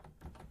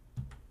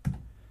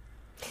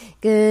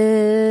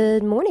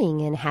Good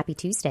morning and happy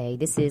Tuesday.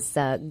 This is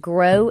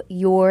Grow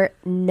Your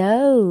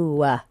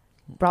Know,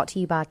 brought to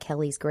you by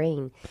Kelly's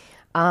Green.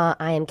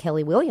 I am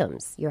Kelly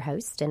Williams, your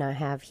host, and I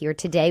have here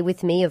today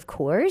with me, of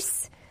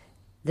course,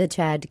 the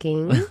Chad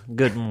King.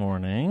 Good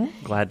morning.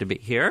 Glad to be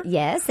here.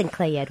 Yes, and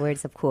Clay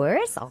Edwards, of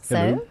course,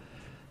 also.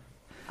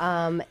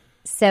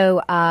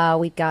 So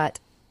we've got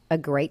a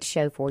great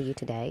show for you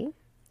today,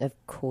 of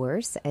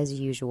course, as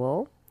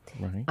usual.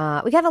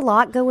 Right. We got a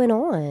lot going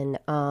on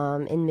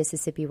in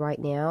Mississippi right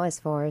now as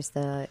far as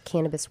the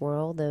cannabis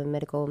world, the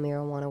medical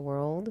marijuana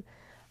world.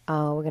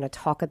 We're going to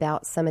talk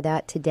about some of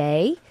that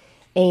today.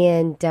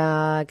 And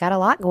got a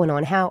lot going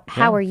on. How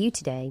are you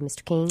today,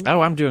 Mr. King?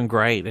 Oh, I'm doing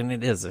great. And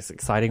it's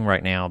exciting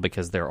right now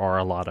because there are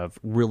a lot of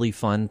really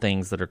fun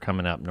things that are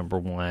coming up. Number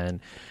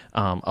one,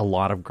 a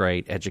lot of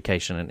great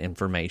education and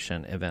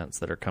information events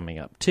that are coming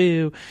up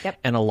too. Yep.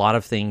 And a lot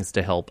of things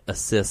to help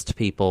assist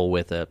people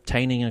with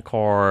obtaining a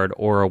card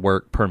or a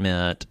work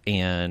permit.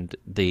 And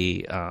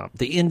the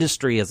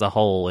industry as a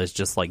whole is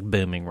just like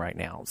booming right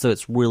now. So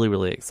it's really,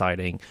 really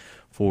exciting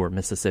for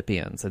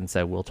Mississippians, and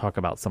so we'll talk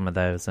about some of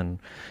those and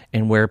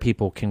where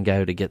people can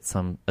go to get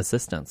some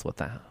assistance with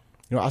that.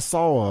 You know, I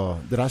saw.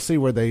 Did I see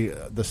where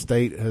the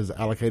state has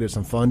allocated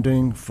some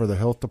funding for the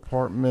health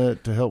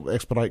department to help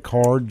expedite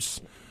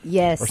cards?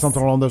 Yes, or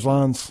something along those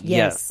lines.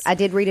 Yes. I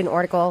did read an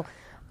article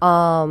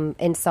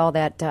and saw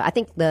that. I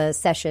think the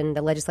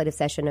legislative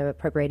session,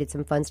 appropriated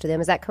some funds to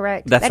them. Is that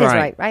correct? That's right. That is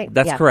right, right?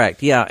 That's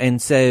correct. Yeah,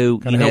 and so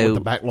kind of help with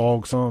the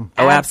backlog some.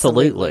 Oh,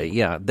 absolutely.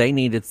 Yeah, they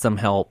needed some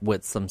help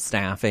with some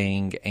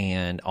staffing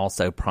and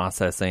also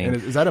processing. And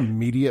is that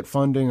immediate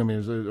funding? I mean,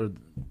 is it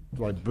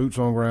like boots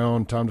on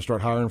ground, time to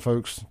start hiring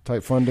folks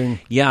type funding?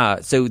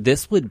 Yeah, so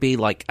this would be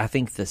like, I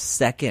think the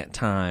second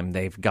time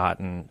they've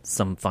gotten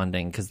some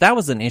funding, because that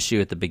was an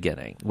issue at the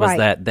beginning, was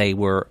that they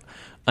were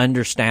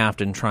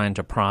understaffed and trying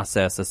to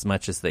process as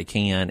much as they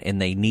can,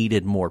 and they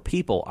needed more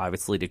people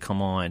obviously to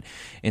come on.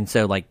 And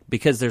so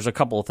because there's a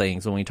couple of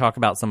things when we talk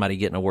about somebody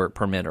getting a work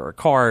permit or a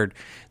card,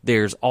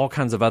 there's all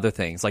kinds of other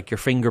things like your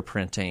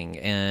fingerprinting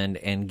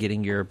and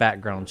getting your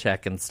background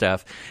check and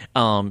stuff.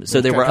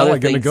 So there were other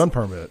things, getting a gun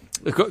permit.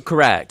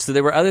 Correct. So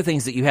there were other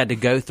things that you had to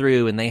go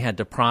through, and they had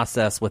to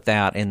process with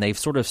that, and they've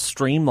sort of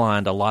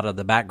streamlined a lot of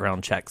the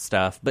background check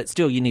stuff, but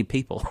still you need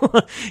people.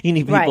 You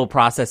need people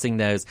processing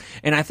those.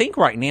 And I think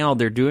right now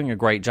they're doing a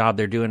great job.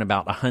 They're doing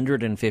about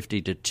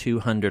 150 to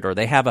 200, or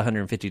they have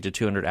 150 to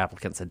 200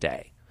 applicants a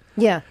day.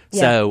 Yeah.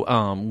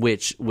 So,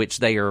 which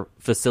they are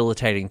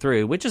facilitating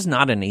through, which is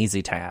not an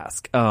easy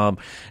task. And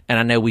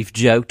I know we've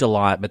joked a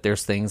lot, but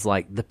there's things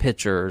like the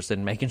pictures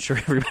and making sure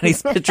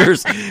everybody's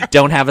pictures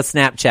don't have a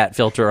Snapchat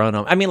filter on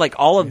them. I mean, like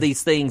all of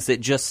these things that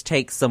just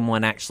take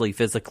someone actually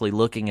physically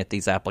looking at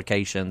these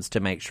applications to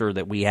make sure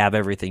that we have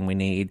everything we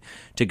need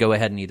to go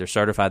ahead and either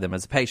certify them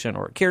as a patient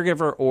or a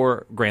caregiver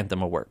or grant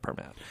them a work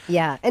permit.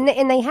 Yeah. And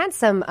they had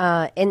some,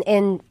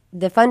 and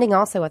the funding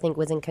also, I think,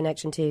 was in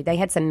connection to, they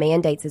had some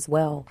mandates as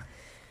well.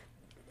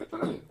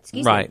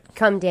 Excuse me.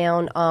 Come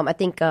down. I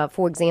think,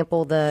 for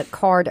example, the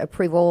card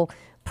approval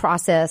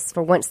process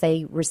for once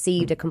they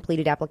received a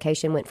completed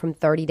application went from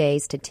 30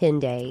 days to 10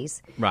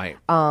 days. Right.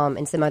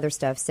 And some other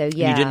stuff. So,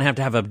 yeah. You didn't have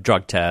to have a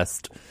drug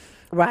test.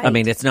 Right. I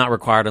mean, it's not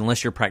required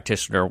unless your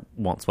practitioner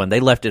wants one.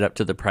 They left it up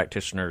to the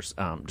practitioner's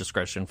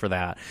discretion for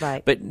that.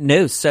 Right. But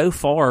no, so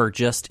far,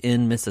 just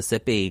in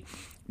Mississippi,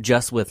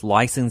 just with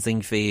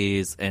licensing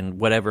fees and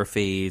whatever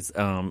fees,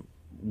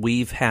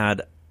 we've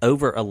had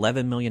over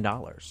 $11 million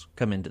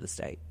come into the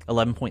state.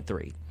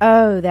 11.3.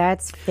 Oh,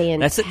 that's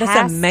fantastic.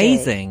 That's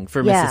amazing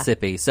for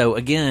Mississippi. So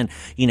again,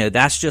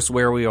 that's just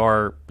where we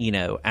are.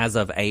 As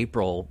of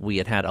April, we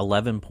had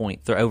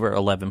over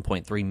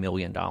 $11.3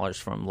 million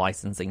from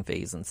licensing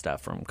fees and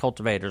stuff from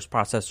cultivators,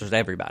 processors,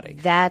 everybody.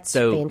 That's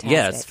fantastic.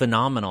 Yeah, it's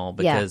phenomenal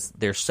because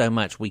there's so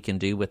much we can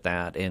do with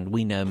that, and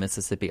we know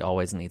Mississippi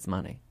always needs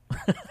money.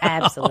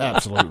 Absolutely.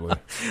 Absolutely.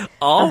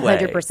 Always.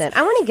 100%.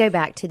 I want to go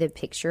back to the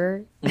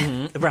picture.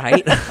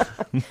 Right.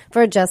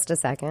 For just a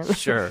second.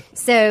 Sure.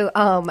 So,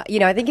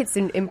 I think it's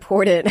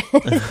important.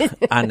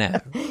 I know.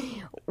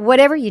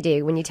 Whatever you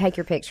do when you take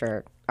your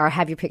picture or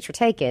have your picture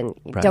taken,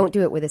 don't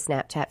do it with a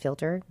Snapchat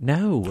filter.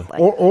 No.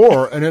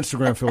 Or an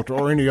Instagram filter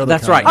or any other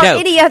That's kind. right. No,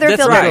 any other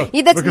filter. Right.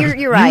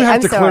 You're right. You have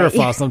I'm to sorry.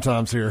 clarify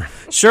sometimes here.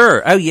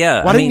 Sure. Oh,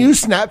 yeah. Well, I didn't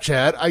use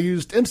Snapchat. I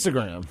used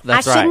Instagram.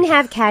 That's I shouldn't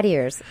have cat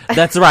ears.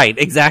 That's right.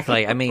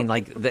 Exactly. I mean,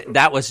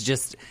 that was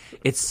just...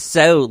 It's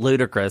so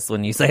ludicrous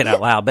when you say it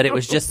out loud, but it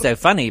was just so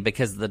funny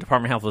because the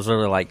Department of Health was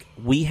really like,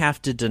 we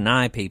have to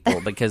deny people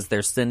because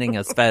they're sending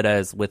us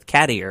photos with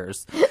cat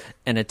ears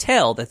and a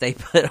tail that they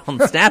put on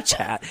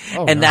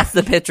Snapchat. And that's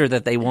the picture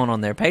that they want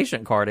on their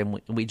patient card, and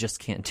we just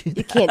can't do that.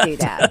 You can't do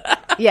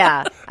that.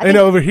 Yeah.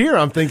 Over here,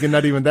 I'm thinking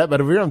not even that,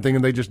 but over here, I'm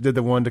thinking they just did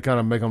the one to kind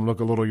of make them look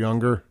a little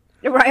younger.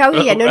 Right.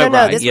 Oh, yeah. No.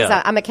 Right, This was,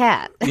 I'm a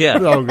cat. Yeah.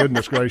 Oh,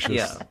 goodness gracious.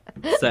 Yeah.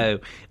 So,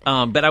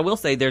 but I will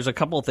say there's a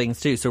couple of things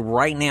too. So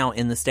right now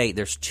in the state,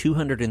 there's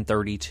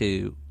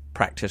 232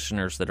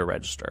 practitioners that are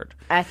registered.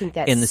 I think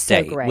that's in the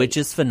state, so great. which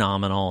is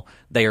phenomenal.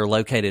 They are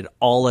located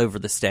all over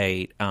the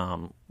state.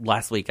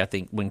 Last week, I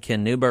think when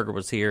Ken Newberger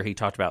was here, he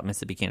talked about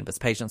Mississippi Cannabis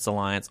Patients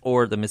Alliance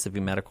or the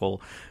Mississippi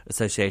Medical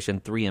Association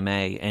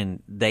 3MA,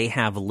 and they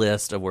have a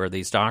list of where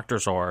these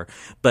doctors are.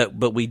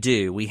 But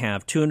we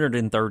have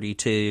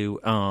 232,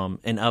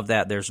 and of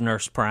that, there's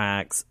nurse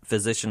pracs,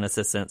 physician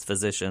assistants,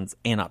 physicians,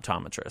 and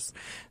optometrists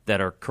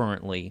that are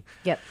currently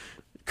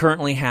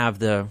have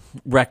the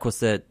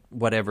requisite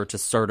whatever to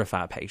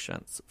certify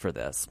patients for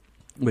this,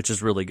 which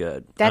is really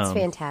good. That's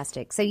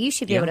fantastic. So you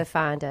should be able to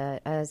find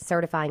a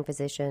certifying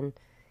physician,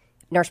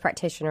 nurse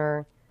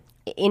practitioner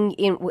in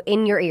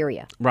your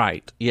area.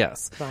 Right.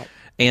 Yes. Right.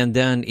 And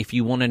then if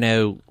you want to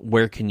know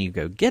where can you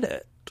go get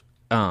it,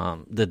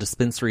 the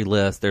dispensary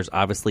list, there's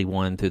obviously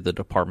one through the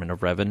Department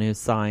of Revenue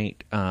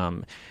site.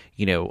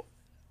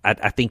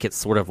 I think it's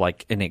sort of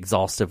like an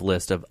exhaustive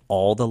list of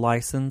all the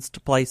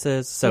licensed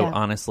places. So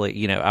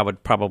honestly, I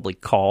would probably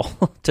call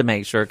to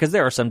make sure, because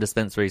there are some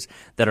dispensaries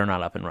that are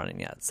not up and running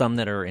yet, some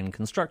that are in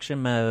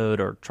construction mode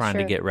or trying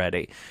to get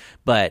ready.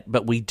 But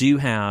we do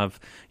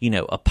have,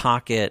 a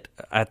pocket.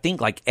 I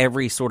think like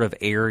every sort of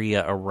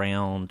area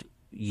around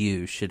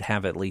you should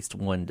have at least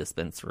one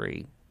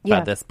dispensary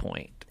by this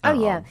point.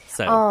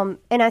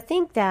 And I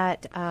think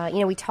that,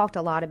 we talked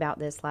a lot about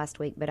this last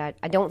week, but I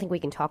don't think we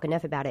can talk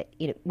enough about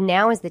it.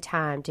 Now is the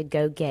time to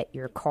go get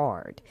your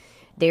card.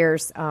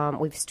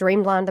 We've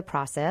streamlined the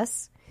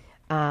process.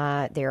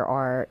 There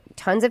are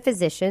tons of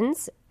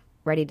physicians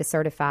ready to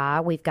certify.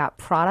 We've got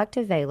product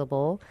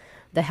available.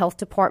 The health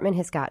department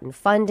has gotten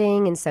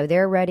funding, and so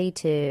they're ready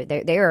to,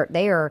 they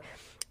are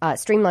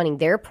streamlining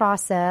their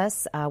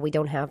process. We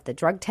don't have the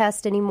drug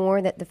test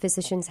anymore that the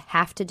physicians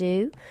have to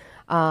do.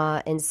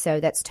 And so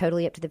that's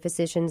totally up to the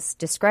physician's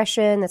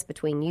discretion. That's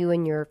between you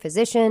and your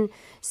physician.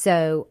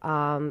 So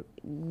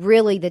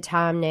really the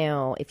time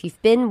now, if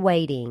you've been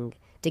waiting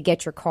to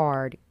get your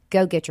card,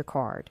 go get your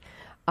card.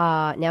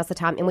 Now's the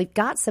time. And we've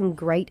got some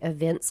great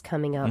events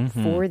coming up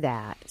for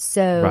that.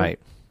 So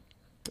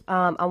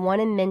I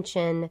want to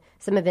mention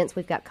some events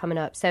we've got coming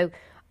up. So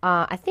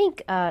I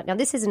think, now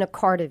this isn't a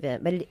card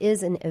event, but it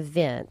is an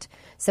event.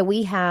 So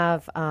we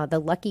have the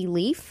Lucky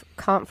Leaf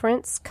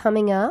Conference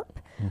coming up.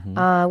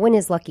 When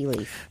is Lucky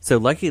Leaf? So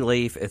Lucky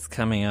Leaf is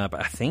coming up,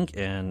 I think,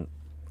 in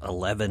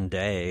 11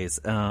 days.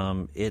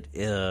 It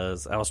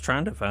is. I was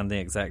trying to find the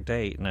exact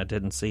date and I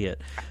didn't see it.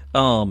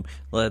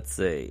 Let's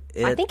see.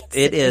 I think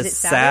it is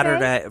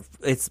Saturday.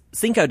 It's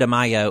Cinco de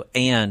Mayo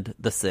and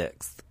the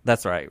 6th.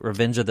 That's right.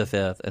 Revenge of the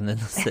 5th and then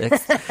the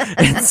 6th.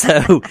 And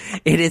so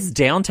it is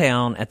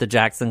downtown at the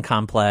Jackson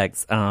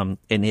Complex. And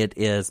it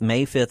is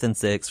May 5th and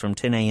 6th from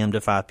 10 a.m.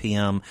 to 5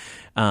 p.m.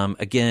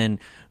 Again,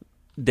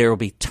 there will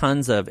be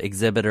tons of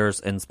exhibitors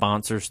and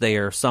sponsors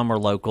there. Some are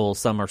local,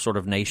 some are sort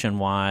of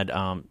nationwide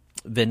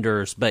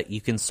vendors, but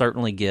you can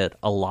certainly get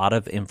a lot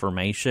of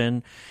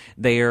information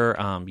there.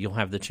 You'll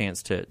have the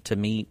chance to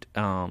meet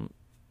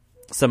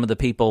some of the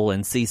people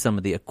and see some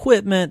of the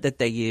equipment that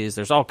they use.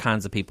 There's all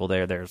kinds of people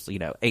there. There's,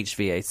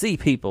 HVAC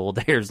people,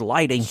 there's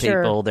lighting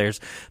people, there's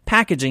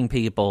packaging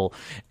people,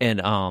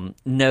 and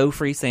no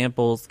free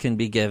samples can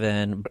be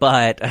given,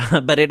 but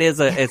it is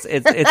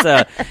it's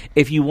a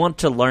if you want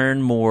to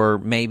learn more,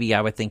 maybe I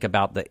would think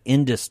about the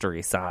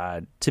industry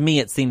side. To me,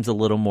 it seems a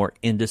little more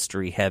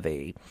industry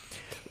heavy.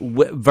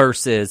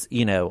 Versus,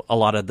 a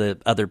lot of the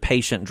other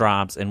patient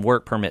drives and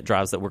work permit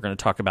drives that we're going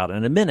to talk about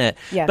in a minute.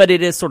 Yeah. But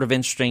it is sort of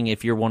interesting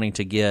if you're wanting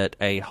to get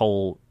a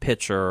whole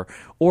picture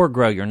or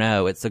grow your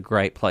know. It's a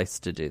great place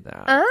to do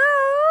that.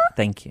 Oh.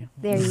 Thank you.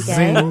 There you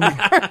go.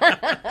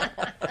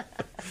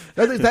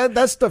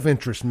 That stuff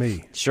interests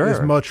me. Sure.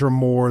 As much or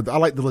more. I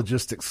like the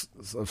logistics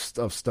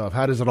of stuff.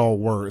 How does it all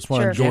work? It's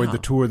why I enjoyed the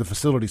tour of the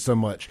facility so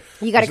much.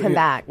 You got to come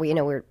back.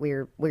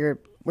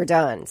 We're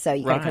done, so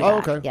you got to come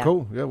back. Okay,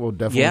 cool. Yeah, we'll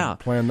definitely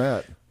plan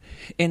that.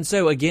 And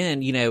so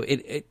again,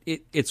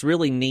 it's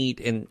really neat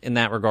in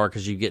that regard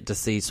because you get to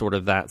see sort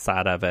of that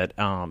side of it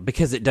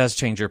because it does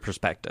change your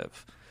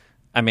perspective.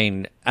 I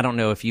mean, I don't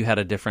know if you had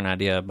a different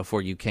idea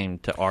before you came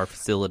to our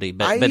facility,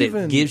 but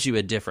it gives you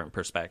a different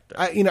perspective.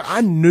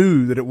 I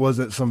knew that it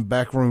wasn't some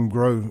backroom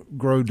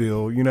grow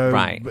deal,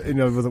 right?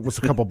 With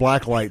a couple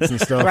black lights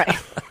and stuff, right?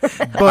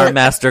 But, our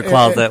master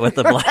closet with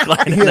the black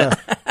light. Yeah,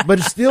 but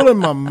it's still in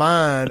my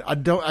mind.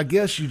 I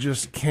guess you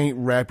just can't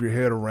wrap your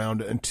head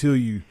around it until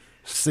you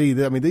see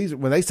that. I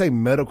mean, when they say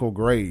medical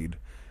grade,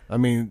 I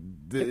mean,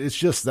 it's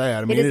just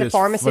that. I mean, it is a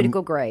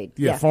pharmaceutical grade.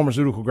 Yeah,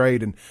 pharmaceutical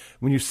grade. And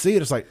when you see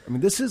it, it's like,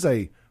 this is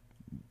a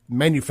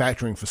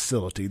manufacturing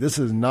facility. This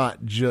is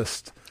not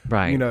just,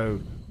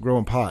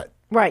 growing pot.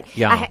 Right.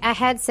 Yeah. I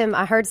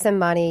heard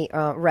somebody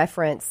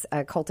reference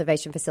a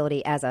cultivation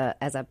facility as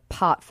a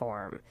pot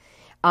farm.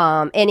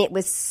 And it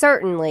was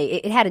certainly,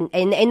 it had,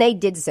 and they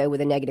did so with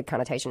a negative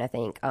connotation, I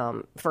think,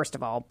 first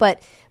of all.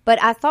 But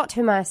I thought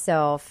to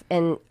myself,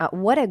 and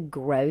what a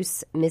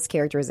gross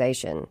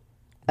mischaracterization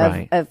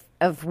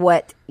of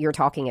what you're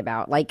talking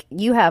about. Like,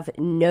 you have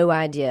no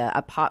idea.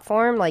 A pot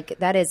farm, like,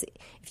 that is,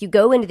 if you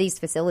go into these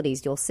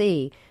facilities, you'll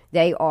see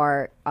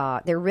they're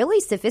really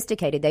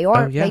sophisticated.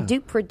 They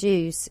do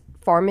produce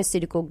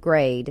pharmaceutical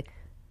grade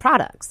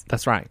products.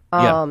 That's right.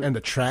 And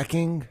the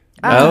tracking.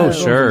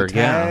 Sure.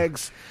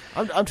 Tags.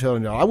 I'm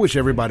telling y'all, I wish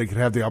everybody could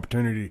have the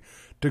opportunity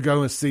to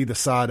go and see the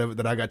side of it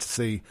that I got to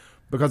see.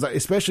 Because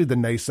especially the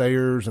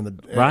naysayers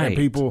and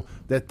people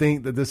that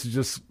think that this is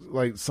just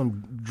like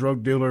some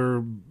drug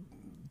dealer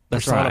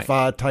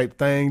personified type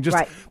thing.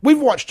 We've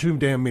watched too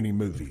damn many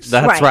movies.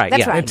 That's right.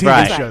 And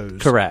TV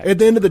shows. Correct. At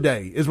the end of the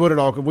day, is what it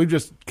all. We've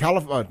just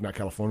not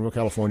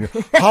California.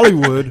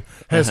 Hollywood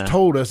has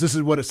told us this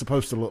is what it's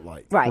supposed to look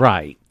like.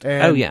 Right.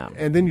 And,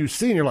 and then you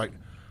see and you're like,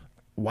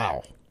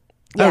 wow.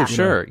 Yeah. Oh,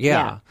 sure.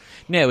 Yeah.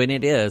 No, and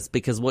it is,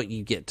 because what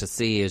you get to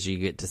see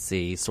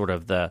is sort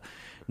of the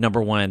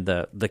number one,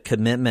 the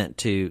commitment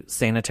to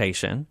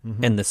sanitation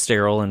and the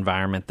sterile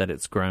environment that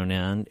it's grown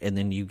in, and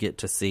then you get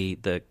to see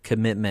the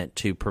commitment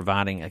to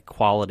providing a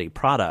quality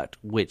product,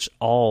 which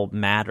all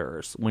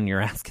matters when you're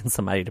asking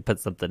somebody to put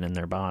something in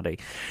their body.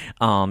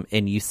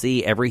 And you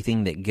see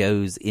everything that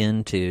goes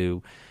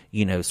into,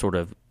 sort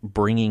of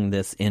bringing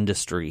this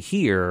industry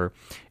here.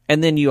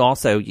 And then you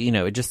also,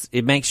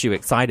 it makes you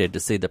excited to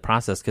see the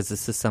process, because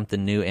this is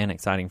something new and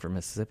exciting for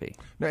Mississippi.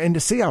 And to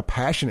see how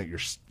passionate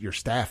your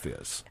staff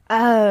is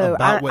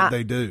about what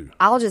they do.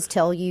 I'll just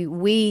tell you,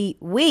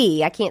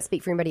 I can't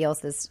speak for anybody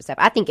else's staff.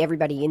 I think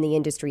everybody in the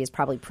industry is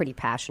probably pretty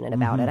passionate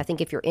about it. I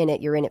think if you're in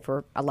it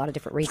for a lot of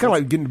different reasons. It's kind of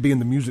like getting to be in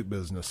the music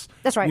business.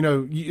 That's right.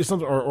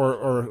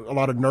 Or a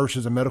lot of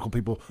nurses and medical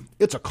people,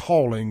 it's a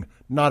calling,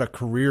 not a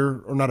career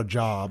or not a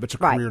job. It's a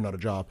career, not a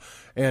job.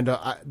 And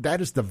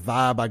that is the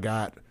vibe I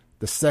got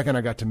the second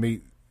I got to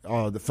meet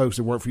the folks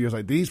that work for you.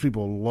 Like, these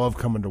people love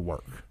coming to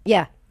work.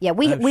 Yeah.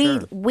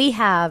 We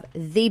have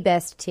the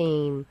best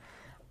team.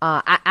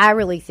 I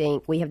really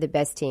think we have the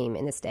best team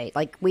in the state.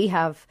 Like, we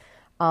have,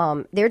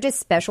 they're just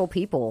special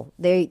people.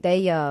 They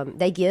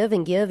give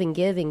and give and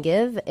give and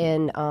give,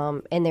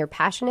 and they're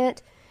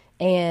passionate,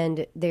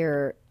 and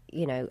they're,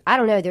 I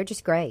don't know, they're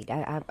just great.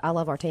 I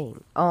love our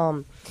team.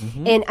 And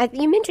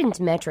you mentioned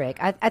Metrc.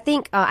 I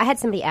think I had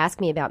somebody ask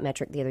me about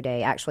Metrc the other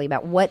day, actually,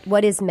 about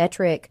what is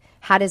Metrc,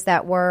 how does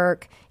that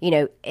work?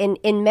 And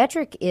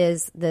Metrc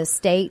is the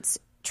state's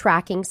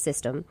tracking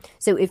system.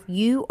 So if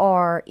you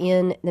are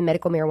in the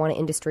medical marijuana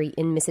industry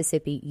in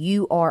Mississippi,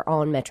 you are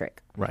on Metrc.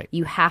 Right.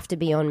 You have to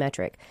be on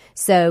Metrc.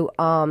 So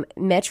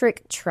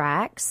Metrc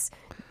tracks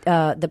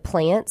the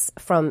plants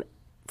from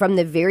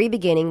the very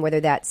beginning, whether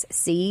that's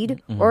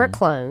seed or a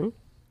clone,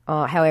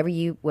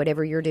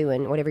 whatever you're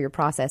doing, whatever your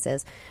process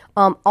is,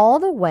 all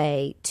the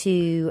way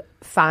to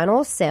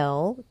final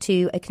sell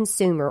to a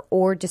consumer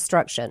or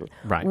destruction,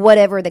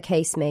 whatever the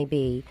case may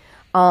be.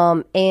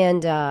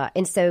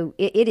 And so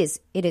it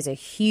is a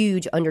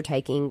huge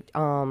undertaking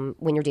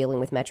when you're dealing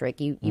with Metrc.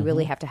 You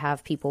really have to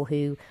have people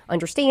who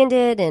understand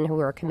it and who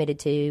are committed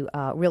to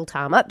real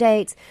time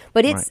updates.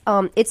 But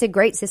it's a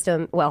great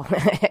system. Well,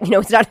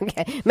 it's not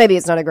okay. Maybe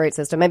it's not a great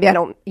system. Maybe I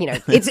don't.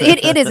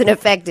 It is an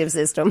effective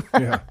system.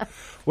 Yeah.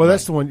 Well,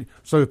 that's the one.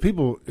 So if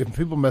people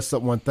mess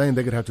up one thing,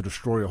 they could have to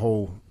destroy a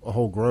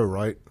whole grow,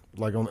 right?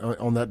 Like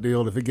on that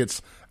deal, if it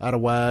gets out of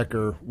whack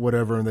or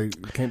whatever, and they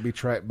can't be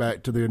tracked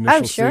back to the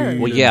initial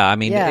seed. Well, yeah, I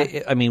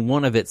mean,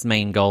 one of its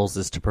main goals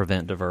is to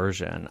prevent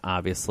diversion,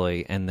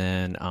 obviously, and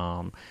then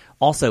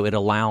also it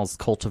allows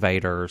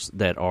cultivators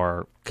that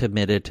are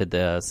committed to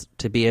this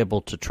to be able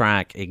to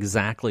track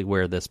exactly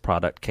where this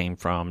product came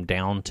from,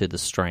 down to the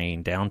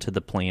strain, down to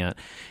the plant.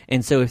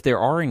 And so if there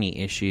are any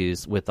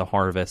issues with the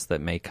harvest that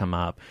may come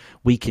up,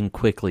 we can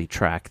quickly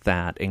track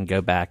that and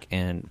go back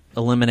and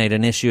eliminate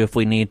an issue if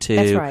we need to.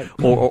 That's right.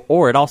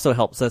 Or it also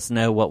helps us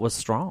know what was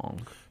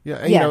strong. Yeah,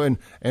 and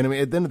and I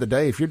mean, at the end of the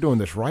day, if you're doing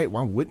this right,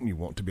 why wouldn't you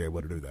want to be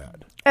able to do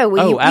that?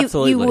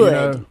 Absolutely. You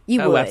would.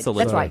 You would.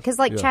 Absolutely. That's right. Because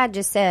like Chad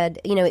just said,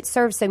 it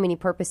serves so many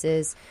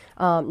purposes,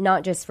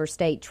 not just for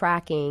state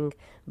tracking,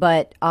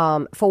 but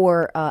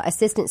for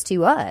assistance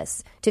to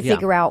us to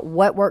figure out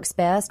what works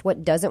best,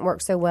 what doesn't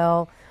work so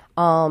well.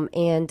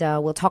 And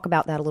we'll talk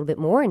about that a little bit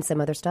more and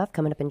some other stuff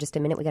coming up in just a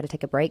minute. We got to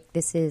take a break.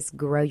 This is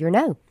Grow Your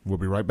Know. We'll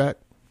be right back.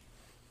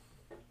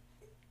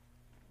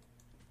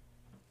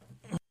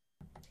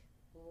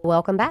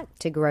 Welcome back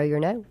to Grow Your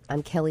Know.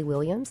 I'm Kelly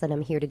Williams, and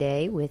I'm here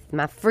today with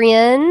my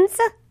friends,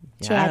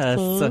 Chad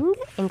King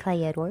and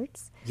Clay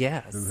Edwards.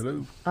 Yes.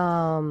 Hello.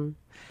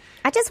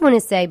 I just want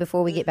to say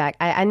before we get back,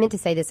 I meant to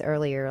say this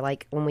earlier,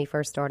 like when we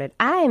first started.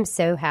 I am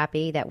so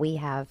happy that we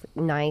have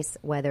nice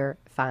weather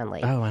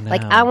finally. Oh, I know.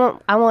 Like I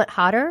want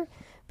hotter,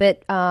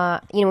 but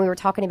we were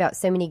talking about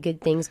so many good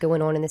things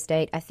going on in the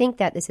state. I think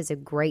that this is a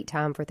great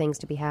time for things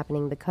to be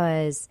happening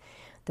because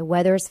the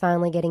weather is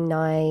finally getting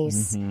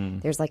nice.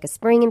 There's like a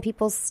spring in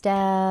people's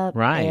step,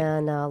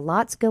 and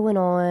lots going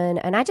on,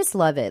 and I just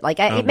love it. Like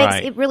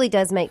it really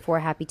does make for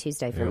a happy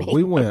Tuesday for me.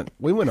 We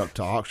went up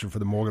to Oxford for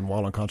the Morgan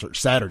Wallen concert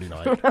Saturday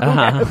night,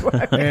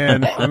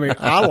 and I mean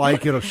I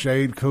like it a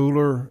shade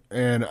cooler,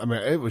 and I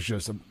mean it was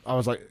just I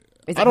was like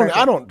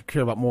I don't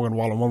care about Morgan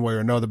Wallen one way or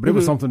another, but it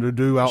was something to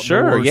do outdoors.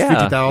 Sure, yeah.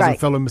 50,000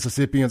 fellow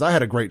Mississippians. I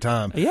had a great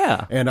time.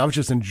 Yeah. And I was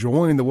just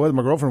enjoying the weather.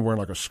 My girlfriend wearing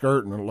like a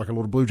skirt and like a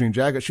little blue jean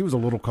jacket. She was a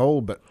little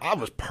cold, but I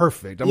was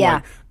perfect. I'm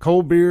like,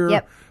 cold beer.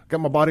 Yep. Got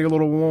my body a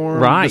little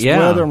warm. Right, this yeah.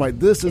 weather, I'm like,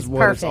 this is what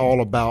perfect. it's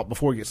all about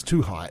before it gets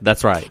too hot.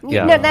 That's right.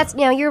 Yeah.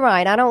 No, you're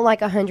right. I don't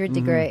like 100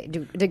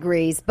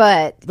 degrees,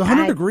 but the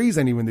 100 degrees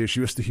ain't even the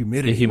issue. It's the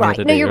humidity. The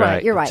humidity. Right. No, you're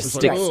right. You're right. It just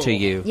sticks to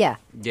you. Yeah.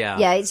 Yeah.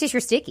 Yeah, it's just you're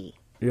sticky.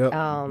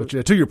 Yeah,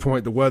 but to your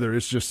point, the weather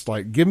is just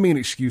like, give me an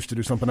excuse to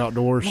do something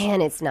outdoors.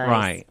 Man, it's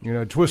nice.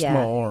 Right. Twist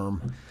my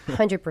arm.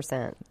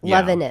 100%.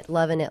 Yeah.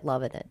 Loving it.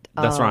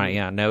 That's right.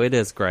 Yeah. No, it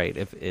is great.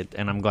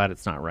 And I'm glad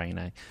it's not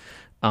raining.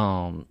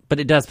 But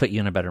it does put you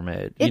in a better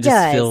mood. It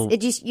does.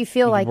 You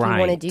feel like you want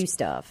to Right. do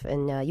stuff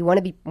and you want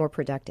to be more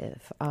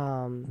productive.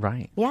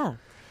 Right. Yeah.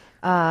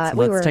 So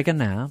let's take a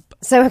nap.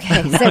 So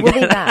we'll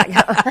be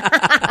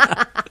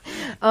back.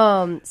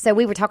 So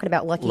we were talking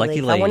about Lucky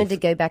Leaf. I wanted to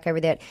go back over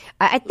that.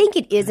 I think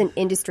it is an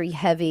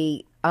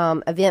industry-heavy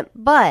event,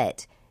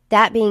 but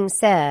that being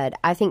said,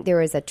 I think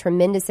there is a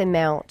tremendous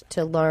amount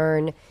to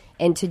learn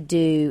and to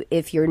do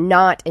if you're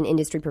not an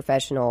industry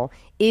professional.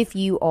 If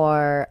you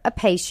are a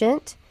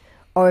patient,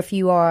 or if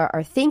you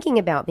are thinking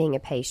about being a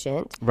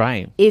patient,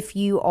 Right. if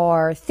you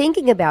are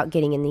thinking about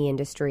getting in the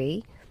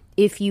industry,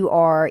 if you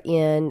are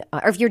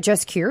or if you're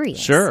just curious.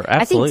 Sure,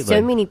 absolutely. I think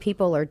so many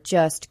people are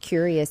just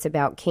curious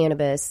about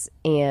cannabis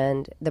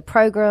and the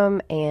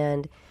program,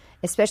 and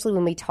especially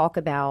when we talk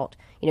about,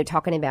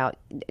 talking about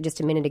just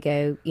a minute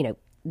ago,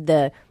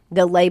 the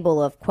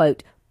label of,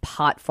 quote,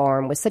 pot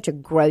farm was such a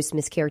gross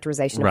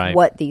mischaracterization Right. of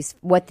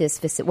what these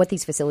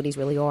facilities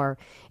really are.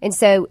 And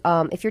so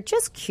if you're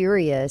just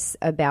curious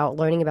about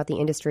learning about the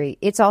industry,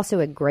 it's also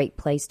a great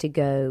place to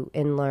go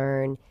and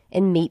learn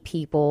and meet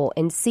people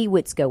and see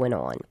what's going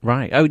on.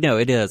 Right. Oh, no,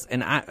 it is.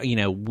 And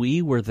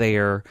we were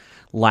there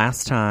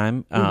last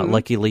time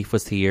Lucky Leaf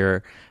was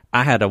here.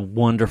 I had a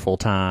wonderful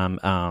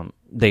time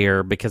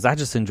there because I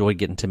just enjoyed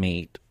getting to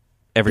meet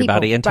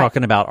everybody People, and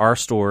talking about our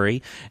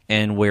story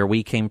and where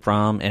we came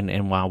from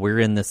and why we're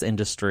in this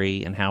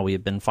industry and how we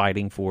have been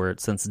fighting for it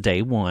since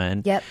day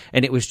one. Yep.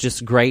 And it was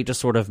just great to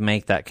sort of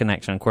make that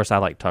connection. Of course, I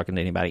like talking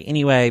to anybody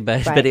anyway,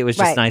 but it was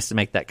just nice to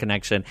make that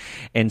connection.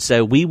 And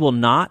so we will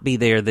not be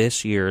there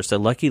this year. So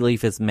Lucky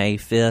Leaf is May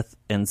 5th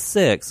and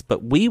 6th,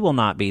 but we will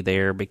not be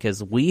there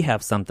because we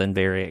have something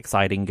very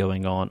exciting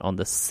going on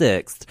the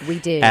 6th. We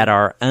do. At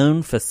our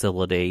own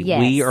facility. Yes.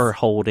 We are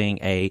holding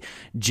a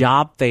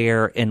job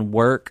fair and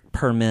work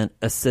permit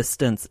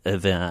assistance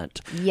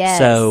event. Yes.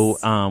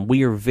 So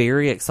we are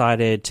very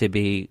excited to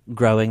be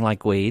growing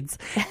like weeds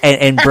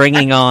and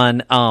bringing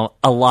on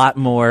a lot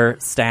more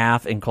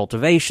staff and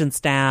cultivation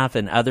staff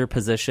and other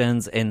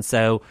positions. And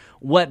so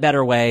what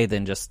better way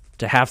than just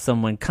to have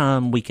someone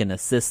come? We can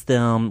assist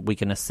them. We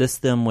can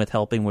assist them with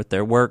helping with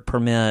their work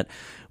permit.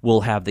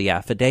 We'll have the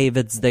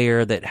affidavits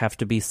there that have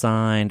to be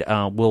signed.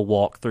 We'll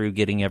walk through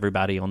getting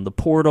everybody on the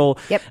portal.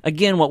 Yep.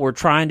 Again, what we're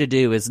trying to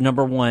do is,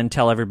 number one,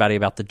 tell everybody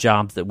about the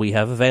jobs that we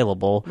have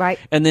available. Right.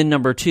 And then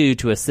number two,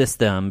 to assist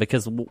them,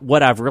 because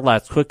what I've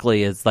realized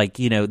quickly is,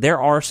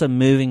 there are some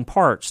moving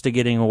parts to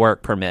getting a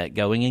work permit,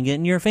 going and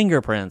getting your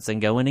fingerprints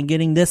and going and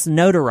getting this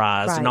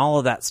notarized and all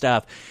of that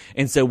stuff.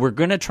 And so we're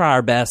going to try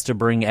our best to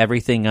bring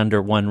everything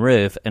under one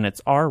roof, and it's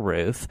our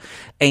roof.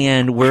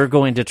 And we're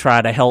going to try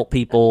to help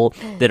people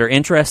that are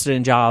interested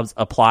in jobs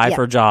apply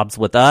for jobs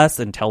with us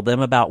and tell them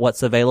about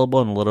what's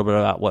available and a little bit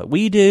about what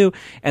we do.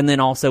 And then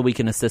also we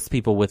can assist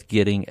people with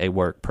getting a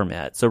work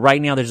permit. So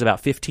right now there's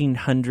about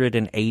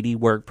 1,580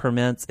 work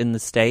permits in the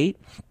state.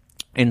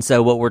 And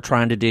so what we're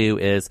trying to do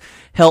is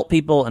help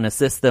people and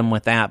assist them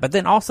with that, but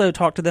then also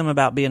talk to them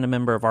about being a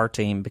member of our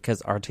team,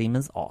 because our team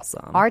is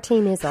awesome. Our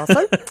team is awesome.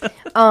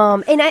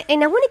 And I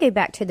want to go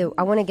back to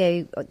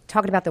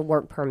talking about the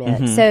work permit.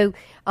 Mm-hmm. So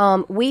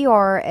we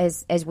are,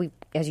 as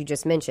you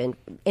just mentioned,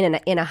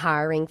 in a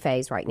hiring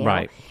phase right now.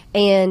 Right.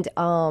 And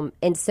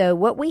so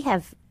what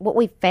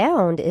we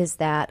found is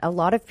that a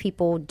lot of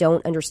people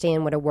don't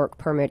understand what a work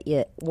permit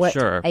is,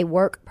 a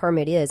work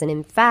permit is. And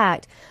in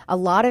fact, a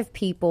lot of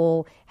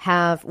people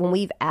have, when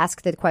we've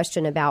asked the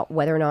question about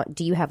whether or not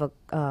do you have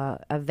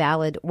a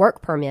valid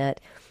work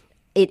permit,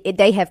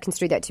 they have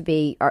construed that to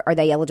be, are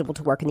they eligible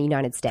to work in the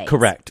United States?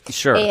 Correct.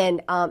 Sure.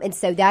 And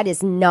so that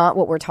is not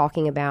what we're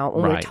talking about.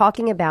 When we're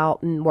talking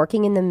about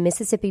working in the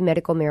Mississippi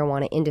medical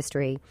marijuana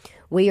industry,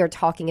 we are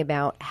talking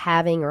about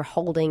having or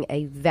holding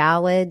a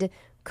valid,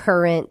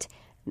 current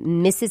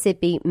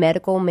Mississippi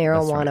medical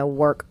marijuana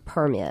work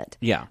permit.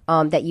 Yeah.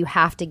 That you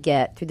have to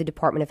get through the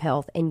Department of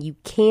Health, and you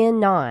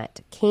cannot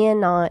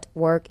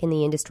work in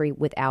the industry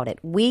without it.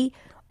 We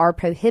are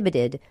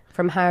prohibited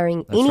from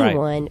hiring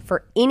anyone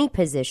for any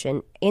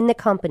position in the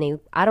company.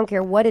 I don't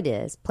care what it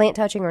is, plant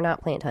touching or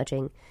not plant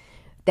touching,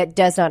 that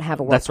does not have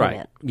a work permit.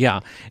 Right. Yeah.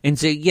 And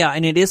so,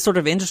 and it is sort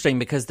of interesting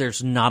because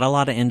there's not a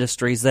lot of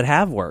industries that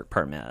have work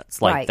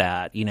permits like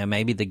that. You know,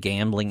 maybe the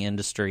gambling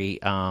industry,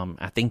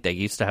 I think they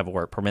used to have a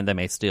work permit. They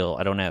may still,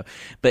 I don't know.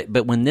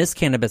 But when this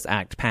Cannabis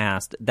Act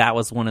passed, that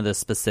was one of the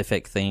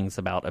specific things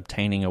about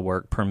obtaining a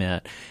work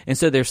permit. And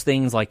so there's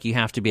things like you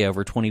have to be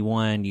over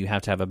 21, you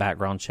have to have a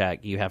background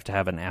check, you have to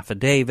have an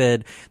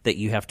affidavit that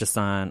you have to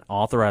sign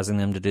authorizing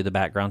them to do the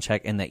background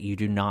check, and that you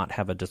do not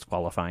have a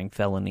disqualifying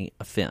felony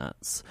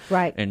offense.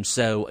 Right. And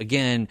so,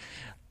 again,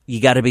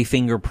 you got to be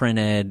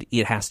fingerprinted.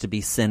 It has to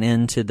be sent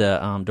into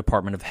the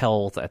Department of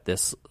Health at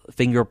this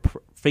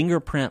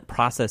fingerprint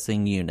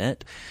processing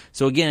unit.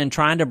 So again,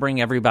 trying to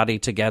bring everybody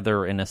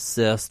together and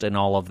assist in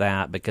all of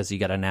that, because you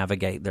got to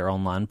navigate their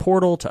online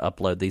portal to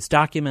upload these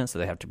documents, so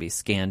they have to be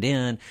scanned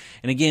in.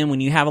 And again, when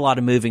you have a lot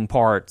of moving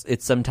parts,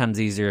 it's sometimes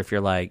easier if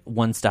you're like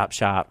one-stop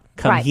shop,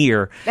 come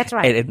here. That's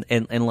right.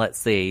 And let's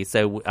see.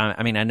 So,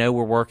 I mean, I know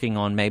we're working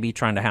on maybe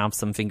trying to have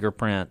some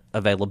fingerprint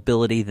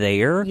availability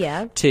there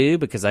too,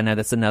 because I know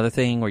that's another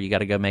thing where you got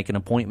to go make an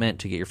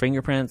appointment to get your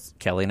fingerprints.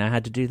 Kelly and I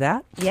had to do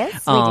that.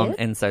 Yes, we did.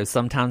 And so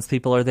sometimes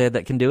people are there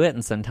that can do it,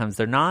 and sometimes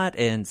they're not.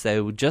 And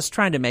so just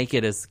trying to make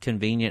it as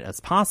convenient as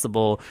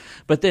possible,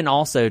 but then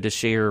also to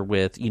share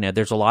with,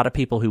 there's a lot of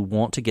people who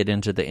want to get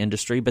into the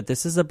industry, but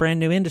this is a brand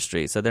new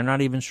industry. So they're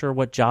not even sure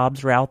what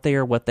jobs are out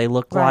there, what they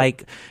look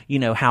like,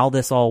 how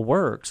this all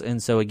works.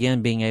 And so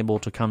again, being able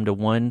to come to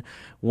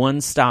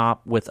one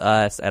stop with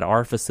us at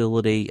our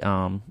facility,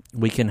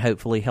 we can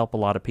hopefully help a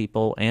lot of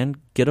people and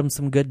get them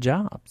some good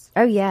jobs.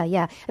 Oh,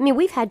 yeah. I mean,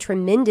 we've had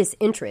tremendous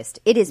interest.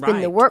 It has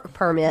been the work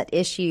permit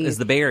issue is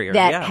the barrier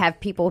that have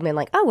people been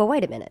like, oh, well,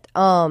 wait a minute.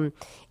 And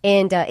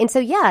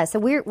so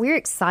we're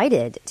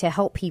excited to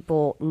help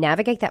people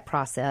navigate that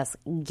process,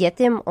 get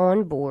them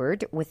on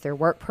board with their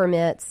work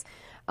permits.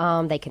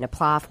 They can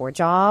apply for a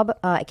job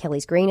at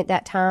Kelly's Green at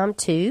that time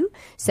too.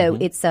 So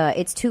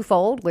it's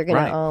twofold. You're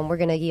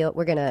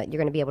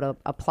gonna be able to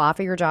apply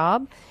for your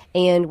job,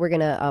 and we're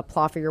gonna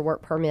apply for your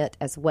work permit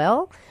as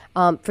well.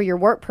 For your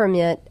work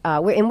permit,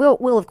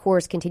 we'll of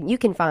course continue.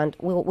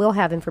 We'll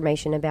have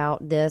information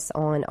about this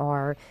on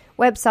our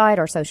website,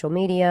 our social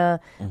media,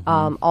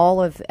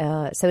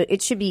 so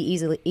it should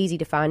be easy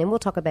to find, and we'll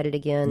talk about it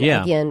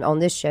again on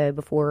this show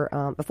before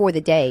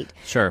the date.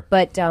 Sure.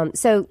 But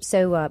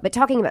but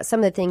talking about some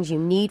of the things you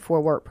need for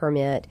a work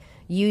permit,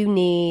 you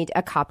need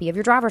a copy of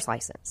your driver's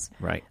license.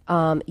 Right.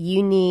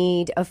 You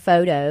need a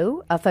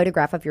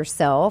photograph of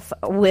yourself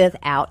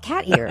without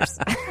cat ears.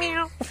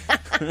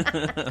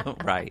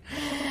 Right.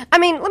 I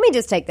mean, let me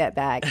just take that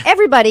back.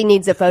 Everybody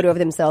needs a photo of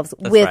themselves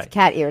with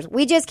cat ears.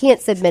 We just can't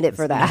submit it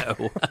for that.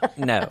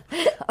 No.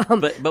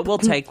 But we'll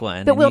take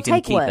one. But we'll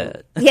take keep one.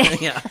 It.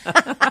 Yeah.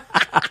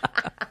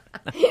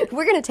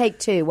 We're going to take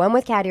two, one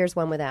with cat ears,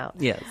 one without.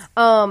 Yes.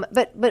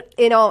 But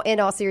in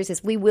all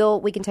seriousness,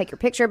 we can take your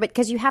picture, but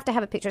because you have to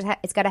have a picture,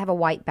 it's got to have a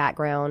white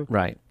background.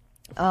 Right.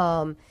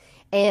 And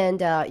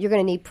you're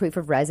going to need proof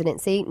of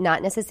residency,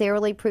 not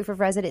necessarily proof of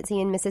residency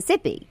in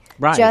Mississippi.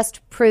 Right.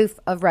 Just proof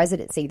of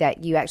residency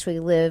that you actually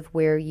live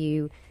where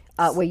you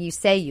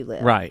say you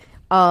live. Right.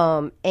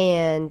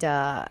 And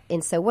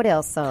so what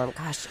else?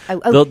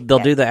 They'll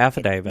do the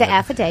affidavit. The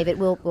affidavit.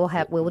 We'll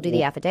do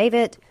the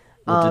affidavit.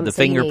 We'll do the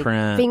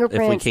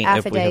fingerprints,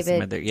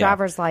 affidavit,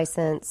 driver's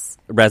license,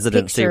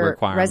 residency picture,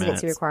 requirements.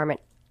 residency requirement.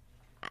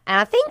 And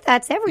I think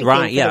that's everything.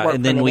 Right, yeah.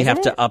 And then we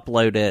have to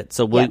upload it.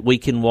 So we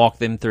can walk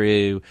them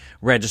through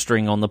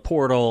registering on the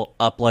portal,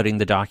 uploading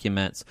the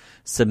documents,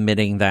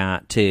 submitting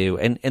that too.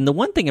 And the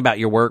one thing about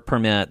your work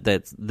permit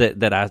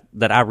that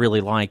I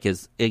really like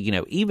is,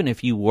 even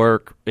if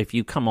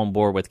you come on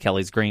board with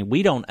Kelly's Green,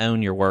 we don't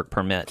own your work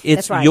permit.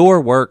 It's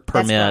your work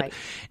permit,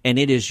 and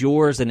it is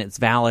yours, and it's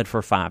valid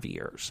for 5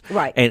 years.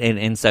 Right.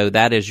 And so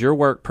that is your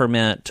work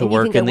permit to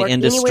work in the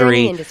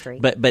industry.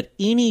 But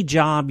any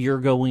job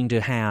you're going to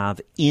have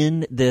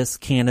in this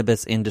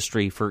cannabis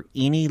industry for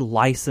any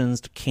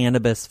licensed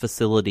cannabis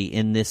facility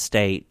in this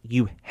state,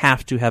 you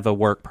have to have a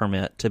work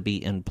permit to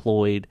be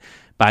employed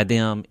by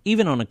them,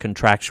 even on a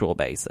contractual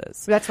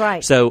basis. That's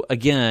right. So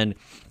again,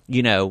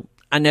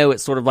 I know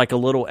it's sort of like a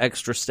little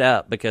extra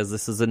step because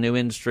this is a new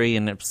industry,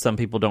 and if some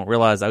people don't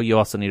realize, you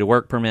also need a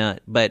work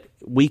permit, but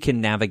we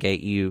can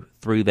navigate you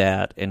through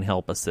that and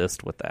help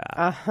assist with that.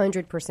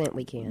 100%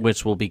 we can.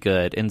 Which will be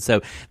good. And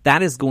so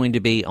that is going to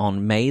be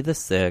on May the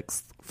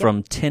 6th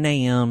from 10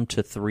 a.m.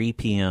 to 3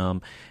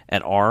 p.m.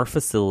 at our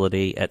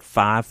facility at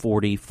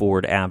 540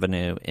 Ford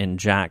Avenue in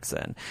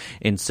Jackson.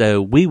 And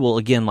so we will,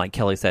 again, like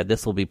Kelly said,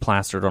 this will be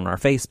plastered on our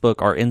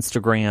Facebook, our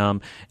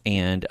Instagram,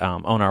 and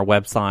on our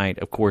website.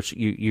 Of course,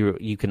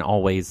 you can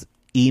always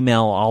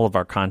email. All of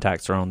our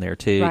contacts are on there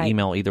too. Right.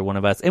 Email either one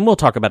of us, and we'll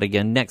talk about it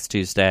again next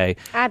Tuesday.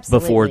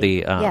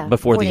 Absolutely.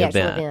 before the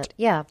event.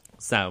 Yeah.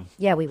 So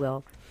yeah, we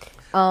will.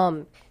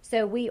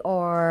 So we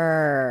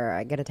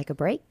are going to take a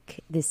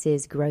break. This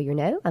is Grow Your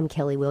Know. I'm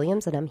Kelly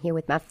Williams, and I'm here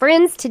with my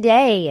friends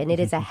today, and it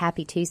is a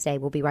happy Tuesday.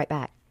 We'll be right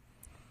back.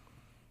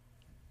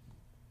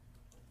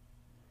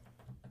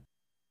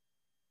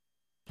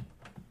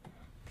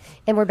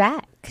 And we're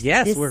back.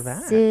 Yes, we're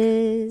back.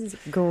 This is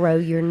Grow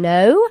Your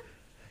Know.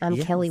 I'm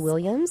Kelly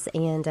Williams,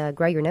 and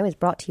Grow Your Know is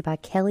brought to you by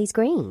Kelly's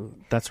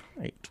Green. That's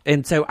right.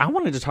 And so I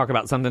wanted to talk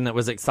about something that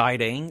was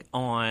exciting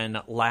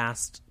on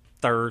last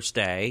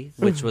Thursday,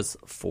 which was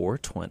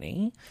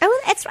 420.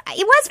 Oh, that's right.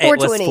 It was 420.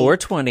 It was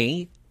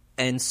 420.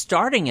 And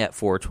starting at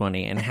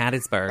 420 in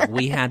Hattiesburg,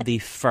 we had the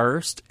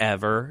first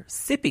ever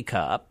Sippy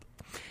Cup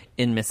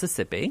in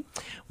Mississippi,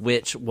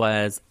 which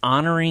was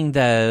honoring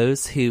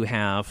those who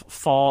have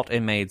fought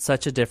and made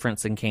such a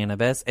difference in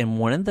cannabis. And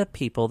one of the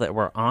people that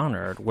were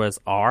honored was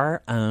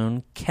our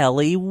own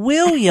Kelly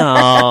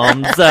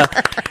Williams.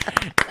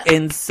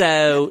 And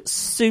so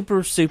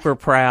super, super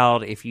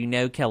proud. If you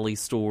know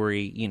Kelly's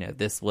story, you know,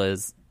 this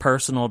was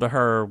personal to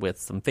her with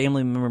some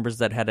family members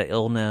that had an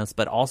illness,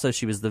 but also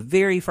she was the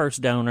very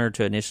first donor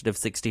to Initiative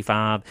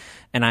 65.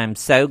 And I'm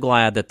so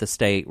glad that the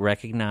state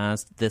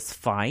recognized this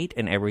fight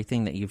and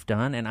everything that you've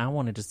done. And I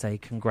wanted to say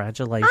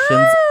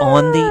congratulations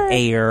on the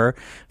air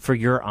for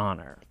your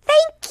honor.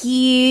 Thank you.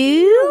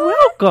 You're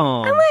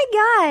welcome. Oh my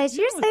gosh,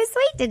 you're so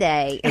sweet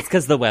today. It's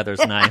because the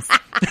weather's nice.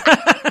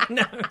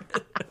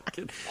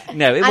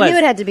 No, I knew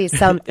it had to be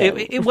something.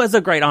 It was a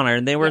great honor,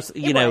 and there was,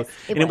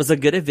 it was a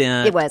good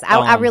event. It was.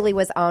 I really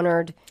was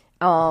honored.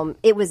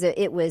 It was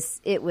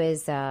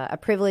a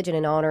privilege and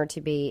an honor to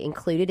be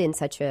included in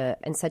such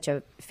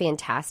a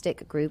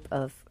fantastic group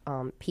of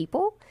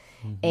people,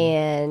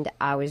 and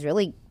I was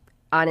really,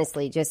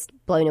 honestly, just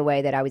blown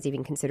away that I was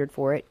even considered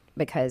for it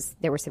because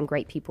there were some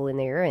great people in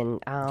there, and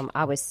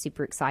I was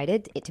super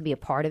excited to be a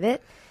part of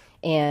it.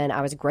 And I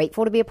was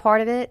grateful to be a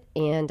part of it,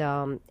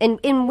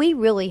 and we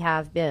really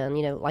have been,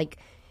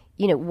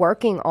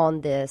 working on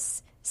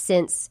this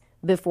since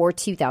before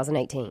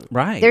 2018.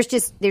 Right. There's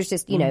just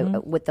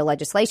with the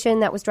legislation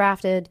that was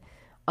drafted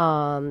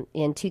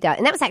in 2000,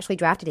 and that was actually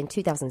drafted in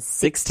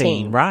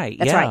 2016. Right.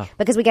 That's right,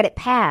 because we got it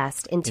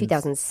passed in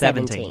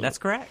 2017. That's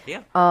correct.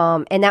 Yeah.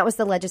 And that was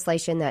the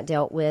legislation that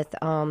dealt with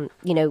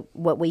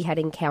what we had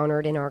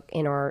encountered in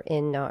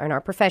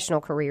our professional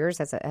careers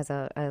as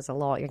a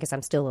lawyer. Because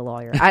I'm still a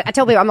lawyer. I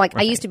tell people, I'm like,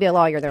 right. I used to be a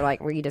lawyer. They're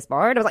like, were you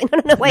disbarred? I was like,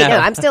 no, wait, no,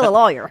 I'm still a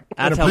lawyer.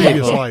 In a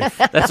previous life.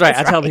 That's right.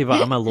 I tell people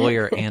I'm a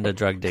lawyer and a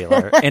drug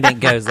dealer, and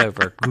it goes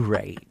over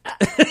great.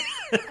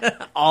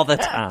 All the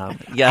time.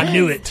 Yeah. I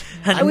knew it.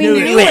 We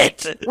knew it.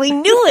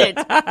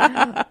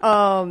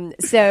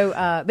 So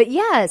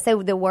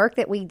the work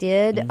that we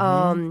did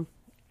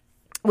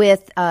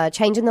with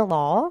changing the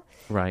law,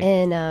 right,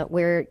 and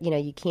where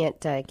you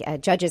can't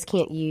judges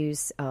can't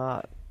use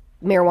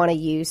marijuana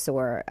use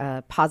or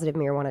a positive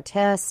marijuana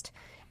test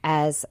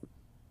as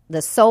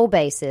the sole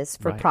basis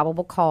for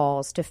probable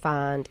cause to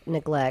find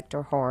neglect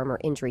or harm or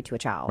injury to a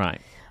child.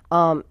 Right.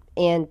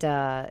 And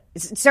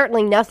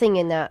certainly nothing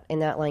in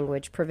that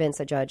language prevents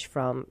a judge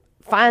from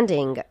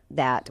finding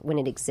that when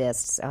it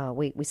exists.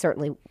 We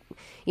certainly,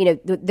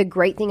 the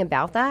great thing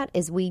about that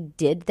is we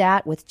did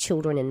that with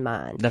children in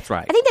mind. That's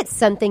right. I think that's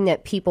something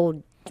that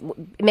people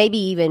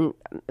maybe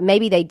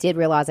they did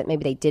realize it,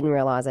 maybe they didn't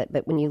realize it,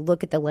 but when you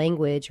look at the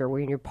language or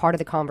when you're part of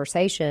the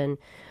conversation,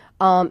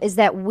 is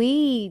that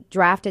we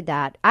drafted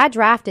that. I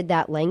drafted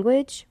that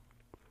language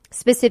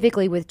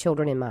specifically with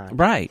children in mind.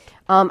 Right.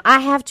 I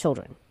have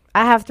children.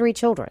 I have 3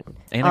 children.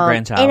 And a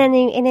grandchild.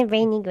 And a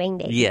rainy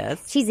grandbaby.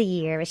 Yes. She's a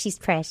year, but she's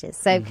precious.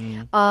 So,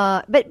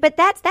 but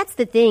that's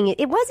the thing.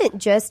 It wasn't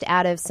just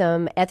out of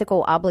some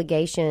ethical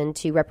obligation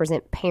to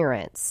represent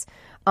parents.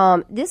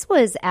 This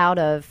was out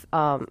of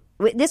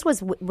this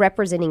was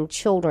representing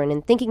children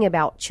and thinking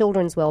about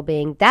children's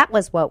well-being. That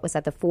was what was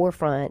at the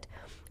forefront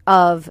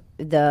of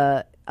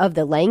the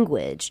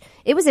language.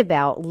 It was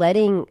about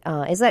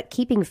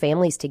keeping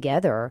families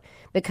together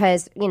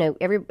because,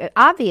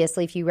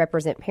 obviously if you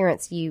represent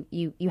parents,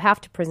 you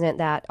have to present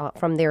that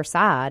from their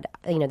side,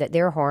 that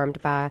they're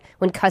harmed by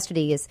when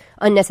custody is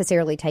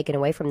unnecessarily taken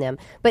away from them.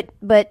 But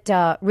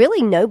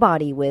really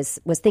nobody was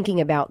thinking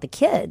about the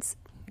kids.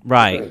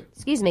 Right.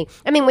 Excuse me.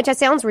 I mean, which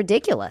sounds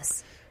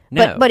ridiculous.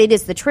 No. But it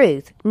is the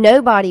truth.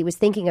 Nobody was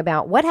thinking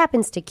about what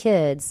happens to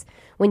kids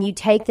when you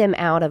take them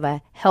out of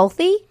a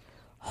healthy,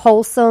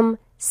 wholesome,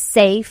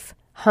 safe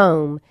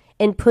home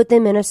and put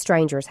them in a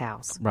stranger's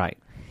house. Right.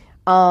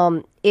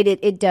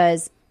 It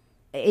does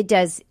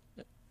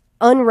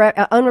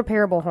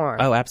unrepairable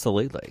harm. Oh,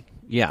 absolutely.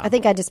 Yeah. I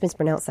think I just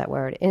mispronounced that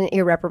word.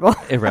 Irreparable.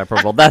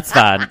 Irreparable. That's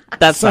fine.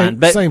 That's fine.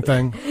 But, same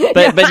thing.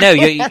 But no,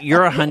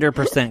 you're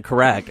 100%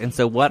 correct. And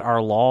so what our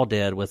law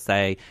did was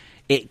say,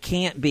 it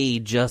can't be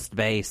just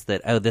based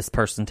that, this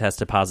person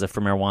tested positive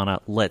for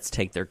marijuana, let's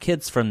take their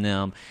kids from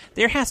them.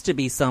 There has to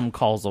be some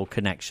causal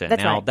connection.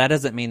 That's now, right. That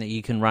doesn't mean that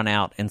you can run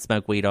out and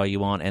smoke weed all you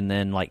want and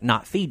then,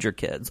 not feed your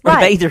kids or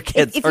bathe your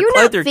kids if or you're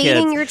clothe not your kids.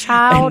 feeding your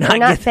child or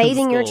not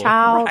bathing your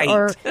child right.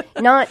 or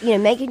not,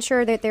 making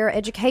sure that their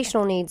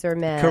educational needs are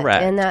met.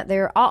 Correct. And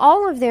that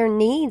all of their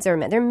needs are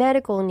met, their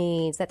medical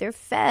needs, that they're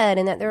fed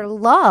and that they're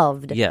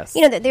loved. Yes.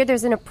 That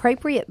there's an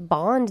appropriate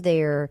bond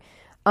there.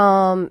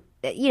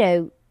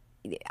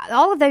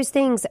 All of those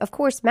things, of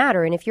course,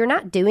 matter, and if you're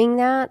not doing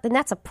that, then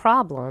that's a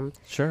problem.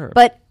 Sure.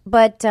 But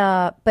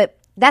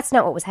That's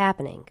not what was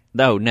happening.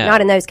 No.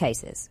 Not in those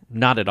cases.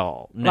 Not at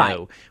all. No.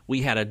 Right.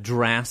 We had a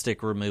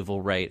drastic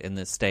removal rate in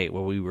this state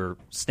where we were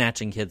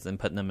snatching kids and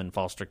putting them in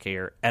foster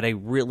care at a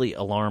really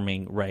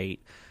alarming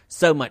rate,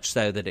 so much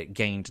so that it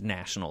gained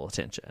national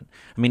attention.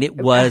 I mean, it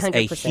was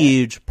 100%. A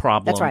huge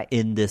problem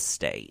in this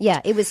state.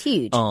 Yeah, it was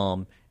huge.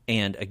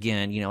 And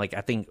again,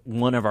 I think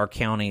one of our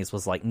counties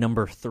was like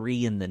number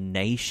 3 in the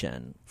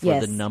nation for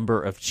the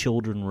number of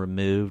children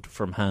removed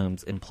from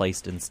homes and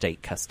placed in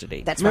state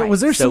custody. That's right.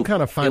 Was there some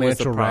kind of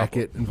financial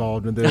racket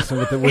involved in this? And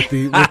with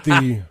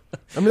the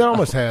I mean, there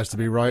almost has to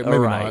be, right? Maybe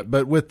not.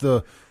 But with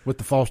the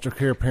foster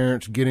care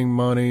parents getting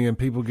money and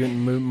people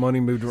getting money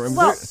moved around.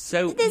 Well, this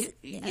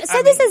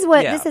is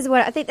what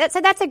I think.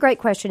 That's a great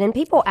question, and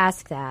people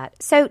ask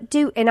that. So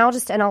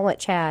I'll let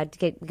Chad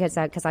get, because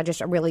I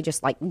just really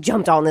just like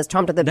jumped on this,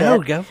 chomped at the bit. No,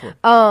 go for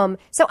it.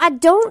 So I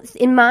don't,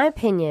 in my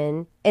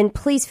opinion, and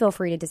please feel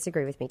free to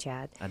disagree with me,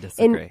 Chad. I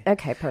disagree.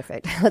 Okay,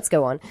 perfect. Let's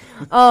go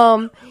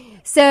on.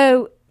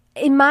 So,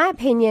 in my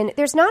opinion,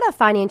 there's not a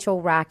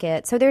financial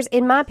racket. So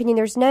in my opinion,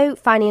 there's no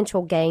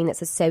financial gain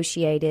that's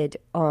associated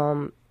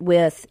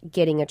with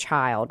getting a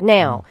child.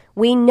 Now,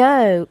 we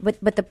know,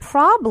 but the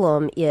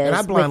problem is, and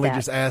I blindly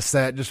just asked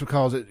that just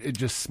because it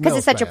just smells because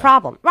it's such bad. a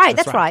problem. Right,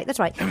 that's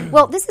right.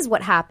 Well, this is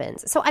what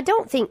happens. So I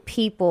don't think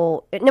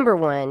people, number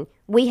one,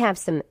 we have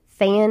some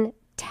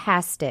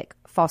fantastic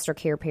foster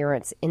care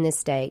parents in this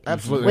state.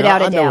 Absolutely.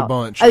 Without a doubt. I know a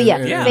bunch. Oh, yeah.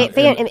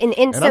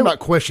 And so, I'm not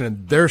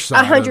questioning their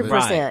side 100%.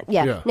 Right.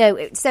 Yeah.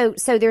 No,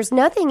 so there's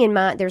nothing in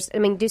my,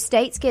 do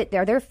states get,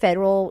 are there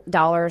federal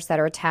dollars that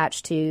are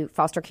attached to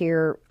foster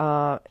care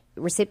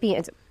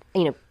recipients,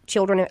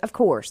 children? Of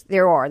course,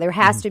 there are. There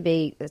has to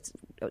be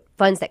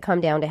funds that come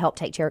down to help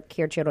take care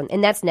of children,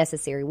 and that's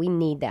necessary. We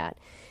need that.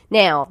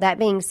 Now, that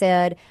being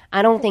said,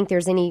 I don't think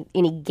there's any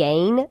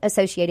gain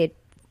associated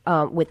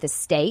with the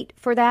state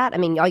for that. I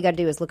mean, all you got to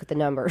do is look at the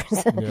numbers.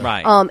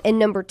 Right. And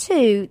number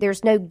two,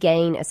 there's no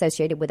gain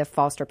associated with a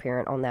foster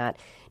parent on that.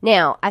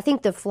 Now, I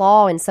think the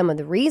flaw in some of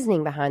the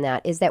reasoning behind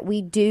that is that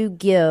we do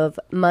give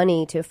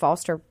money to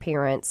foster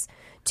parents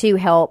to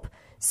help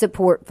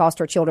support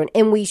foster children,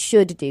 and we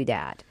should do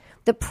that.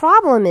 The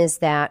problem is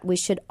that we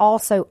should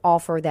also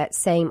offer that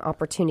same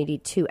opportunity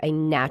to a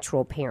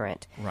natural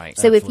parent. Right.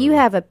 So if you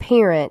have a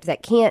parent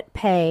that can't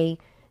pay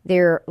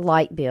their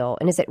light bill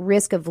and is at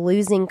risk of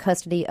losing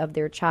custody of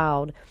their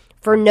child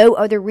for no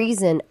other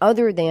reason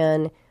other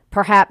than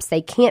perhaps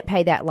they can't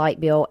pay that light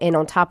bill, and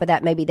on top of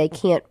that, maybe they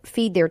can't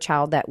feed their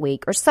child that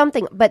week or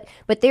something. But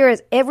there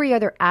is every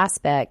other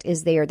aspect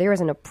is there. There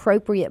is an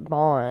appropriate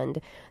bond.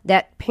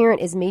 That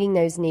parent is meeting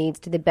those needs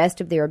to the best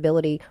of their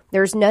ability.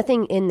 There's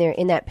nothing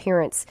in that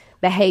parent's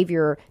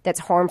behavior that's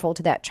harmful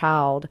to that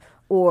child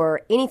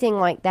or anything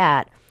like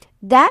that.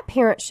 That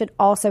parent should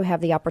also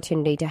have the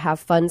opportunity to have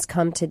funds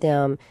come to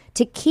them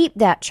to keep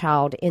that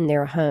child in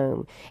their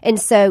home. And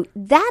so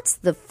that's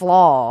the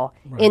flaw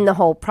in the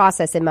whole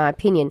process, in my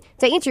opinion.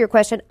 To answer your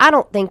question, I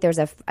don't think there's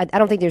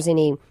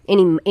any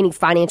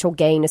financial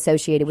gain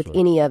associated with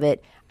any of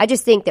it. I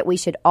just think that we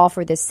should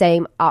offer the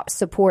same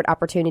support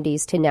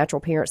opportunities to natural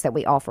parents that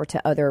we offer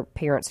to other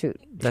parents who.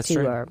 That's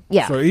true.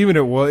 So even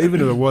if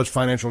there was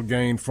financial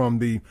gain from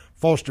the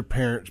foster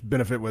parents'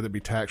 benefit, whether it be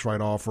tax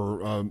write-off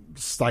or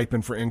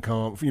stipend for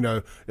income,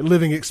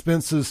 living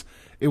expenses,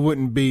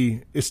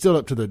 it's still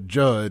up to the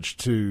judge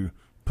to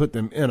put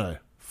them in a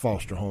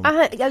foster home.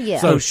 Oh yeah.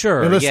 So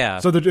sure.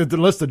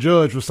 Unless the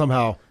judge was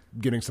somehow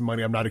getting some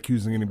money, I'm not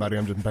accusing anybody.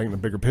 I'm just painting a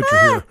bigger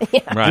picture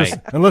here. Right.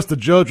 Unless the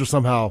judge was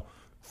somehow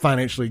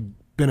financially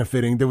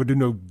benefiting, they would do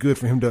no good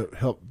for him to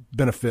help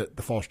benefit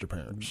the foster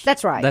parents.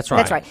 That's right.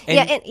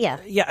 And,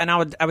 and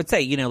I would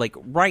say,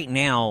 right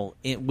now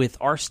with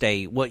our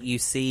state, what you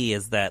see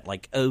is that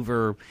like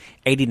over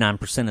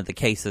 89% of the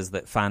cases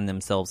that find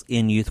themselves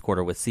in youth court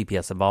or with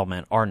CPS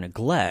involvement are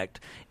neglect,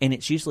 and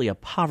it's usually a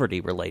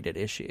poverty-related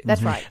issue.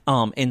 That's right.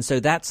 And so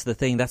that's the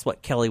thing. That's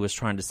what Kelly was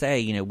trying to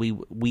say.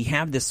 We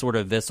have this sort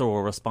of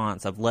visceral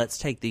response of let's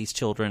take these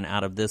children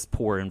out of this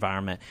poor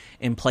environment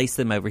and place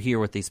them over here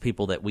with these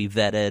people that we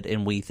vetted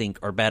and we think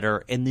are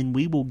better, and then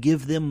we will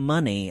give them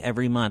money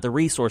every month. A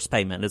resource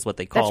payment is what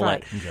they call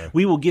it. Okay.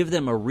 We will give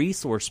them a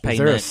resource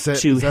payment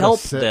to help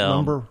them.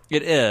 Number?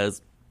 It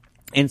is.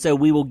 And so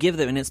we will give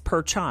them, and it's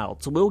per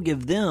child. So we'll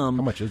give them.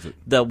 How much is it?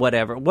 The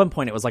whatever. At one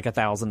point, it was like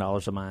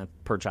 $1,000 a month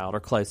per child, or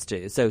close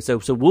to. So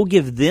we'll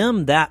give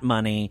them that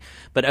money.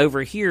 But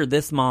over here,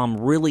 this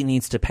mom really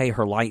needs to pay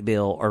her light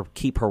bill or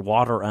keep her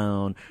water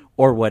on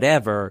or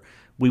whatever.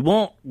 We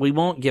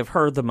won't give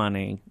her the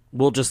money.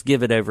 We'll just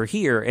give it over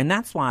here, and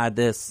that's why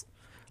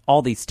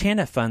all these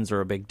TANF funds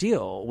are a big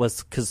deal,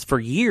 was because for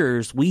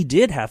years we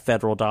did have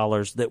federal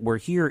dollars that were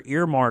here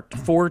earmarked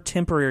for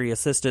temporary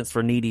assistance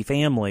for needy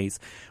families,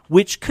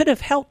 which could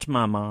have helped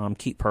my mom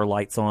keep her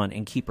lights on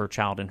and keep her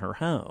child in her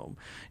home.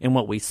 And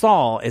what we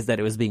saw is that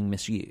it was being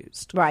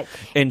misused. Right.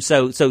 And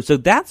so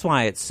that's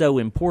why it's so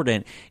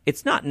important.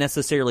 It's not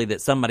necessarily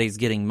that somebody's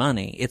getting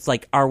money. It's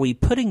like, are we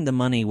putting the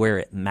money where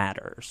it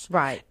matters?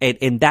 Right.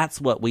 And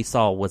that's what we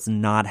saw was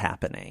not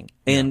happening.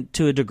 And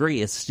to a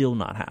degree, it's still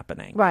not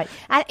happening. Right.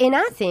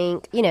 I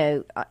think,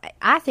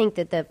 I think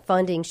that the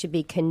funding should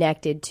be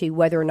connected to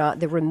whether or not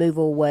the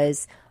removal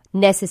was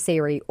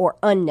necessary or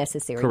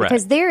unnecessary. Correct.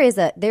 Because there's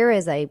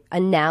an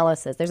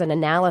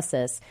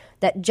analysis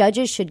that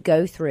judges should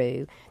go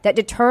through that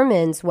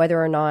determines whether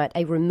or not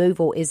a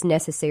removal is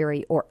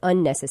necessary or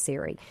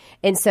unnecessary.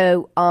 And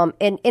so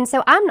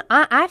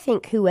I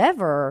think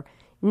whoever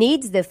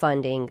needs the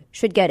funding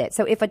should get it.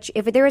 So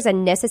if there is a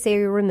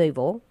necessary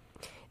removal,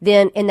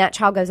 then and that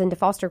child goes into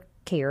foster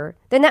care,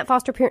 then that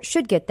foster parent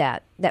should get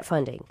that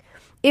funding.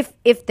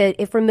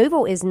 If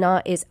removal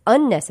is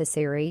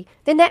unnecessary,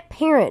 then that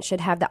parent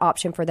should have the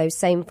option for those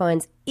same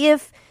funds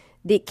if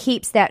it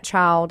keeps that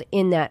child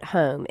in that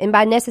home. And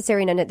by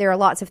necessary, there are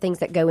lots of things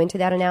that go into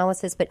that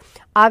analysis, but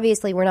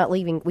obviously we're not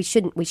leaving. We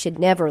should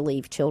never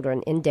leave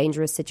children in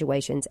dangerous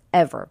situations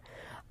ever.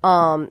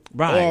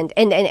 Right.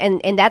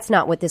 And that's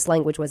not what this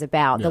language was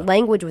about. Yeah. The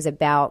language was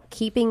about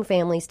keeping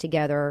families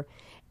together,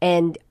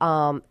 and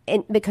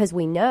because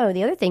we know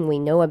the other thing we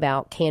know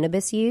about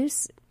cannabis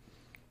use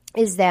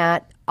is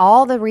that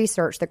all the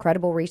research, the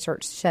credible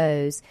research,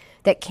 shows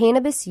that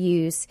cannabis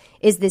use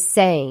is the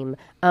same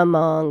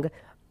among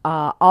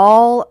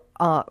all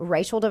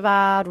racial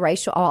divide,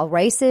 all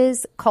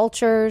races,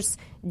 cultures,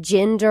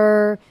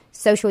 gender,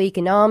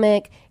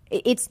 socioeconomic.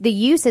 It's the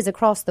use is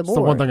across the board.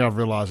 So one thing I've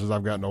realized as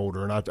I've gotten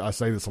older, and I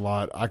say this a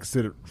lot, I can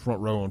sit at front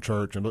row in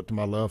church and look to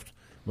my left,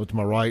 look to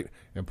my right,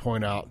 and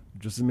point out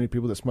just as many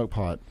people that smoke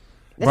pot.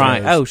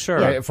 Right. Oh, sure.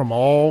 Yeah, from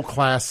all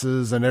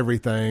classes and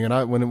everything.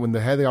 And when they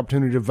had the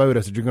opportunity to vote, I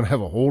said, you're going to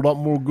have a whole lot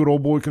more good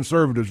old boy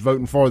conservatives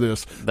voting for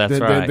this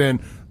than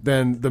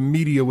the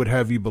media would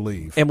have you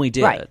believe. And we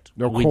did. Right.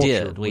 We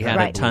did. We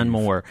had a ton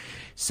more.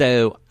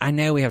 So I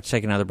know we have to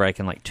take another break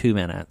in like 2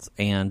 minutes.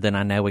 And then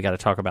I know we got to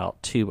talk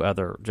about 2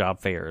 other job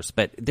fairs.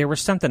 But there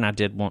was something I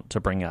did want to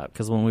bring up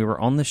because when we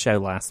were on the show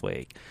last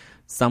week,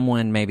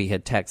 someone maybe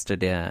had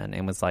texted in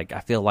and was like, I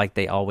feel like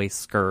they always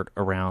skirt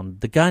around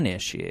the gun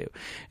issue.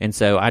 And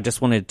so I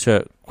just wanted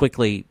to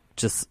quickly,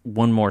 just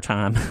one more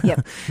time,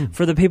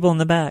 for the people in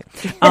the back.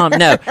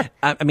 No,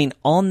 I mean,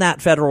 on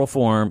that federal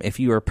form,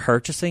 if you are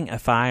purchasing a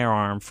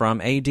firearm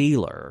from a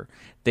dealer,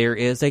 there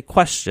is a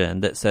question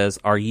that says,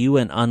 are you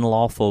an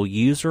unlawful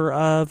user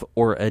of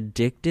or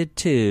addicted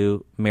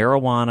to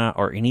marijuana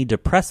or any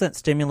depressant,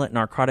 stimulant,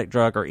 narcotic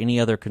drug, or any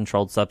other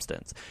controlled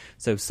substance?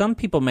 So some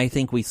people may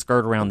think we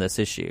skirt around this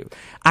issue.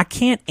 I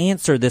can't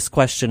answer this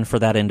question for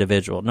that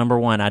individual. Number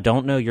one, I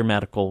don't know your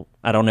medical.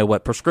 I don't know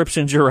what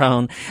prescriptions you're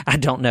on. I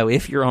don't know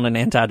if you're on an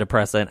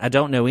antidepressant. I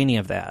don't know any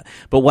of that.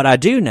 But what I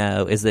do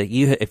know is that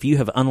if you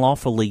have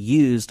unlawfully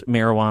used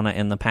marijuana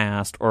in the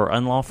past or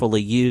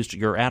unlawfully used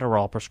your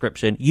Adderall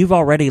prescription, you've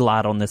already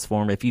lied on this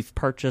form if you've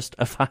purchased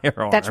a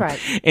firearm. That's right.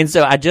 And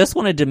so I just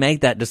wanted to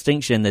make that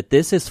distinction that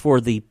this is for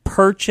the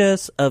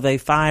purchase of a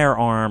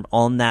firearm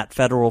on that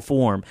federal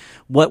form.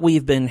 What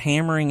we've been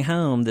hammering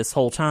home this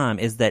whole time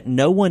is that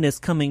no one is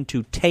coming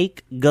to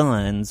take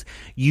guns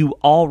you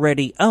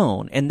already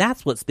own. And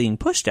that's what's being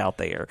pushed out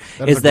there,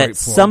 is that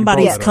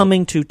somebody's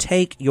coming to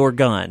take your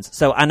guns.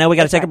 So I know we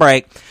got to take a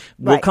break.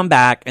 We'll come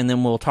back, and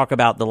then we'll talk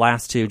about the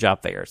last 2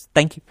 job fairs.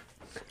 Thank you.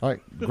 All right.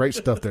 Great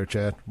stuff there,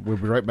 Chad. We'll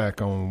be right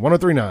back on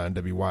 103.9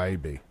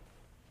 WYAB.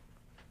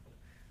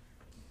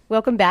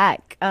 Welcome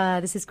back.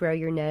 This is Grow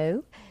Your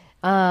Know,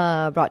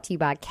 brought to you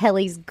by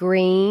Kelly's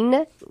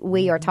Green.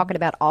 We are talking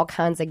about all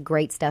kinds of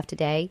great stuff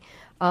today.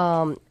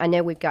 I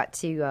know we've got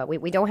to,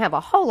 we don't have a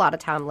whole lot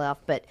of time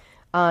left, but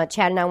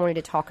Chad and I wanted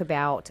to talk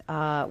about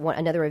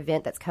another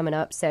event that's coming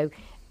up. So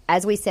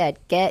as we said,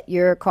 get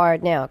your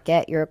card now.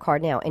 Get your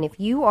card now. And if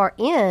you are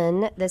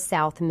in the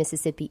South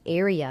Mississippi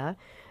area,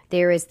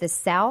 there is the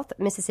South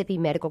Mississippi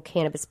Medical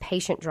Cannabis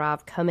Patient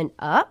Drive coming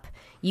up.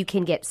 You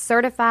can get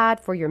certified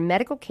for your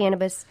medical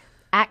cannabis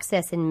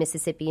access in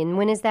Mississippi. And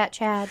when is that,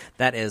 Chad?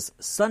 That is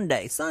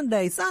Sunday.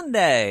 Sunday.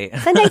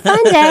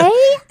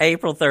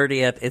 April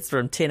 30th. It's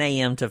from 10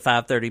 a.m. to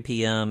 5:30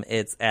 p.m.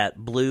 It's at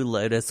Blue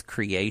Lotus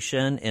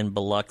Creation in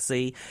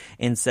Biloxi.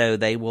 And so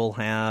they will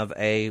have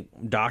a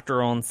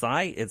doctor on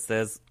site. It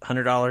says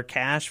 $100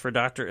 cash for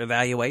doctor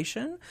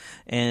evaluation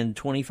and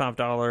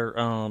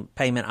 $25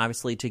 payment,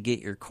 obviously, to get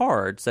your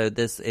card. So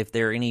if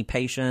there are any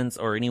patients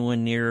or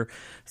anyone near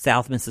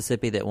South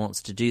Mississippi that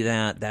wants to do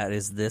that, that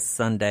is this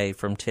Sunday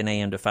from 10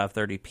 a.m. to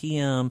 5:30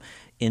 p.m.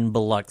 in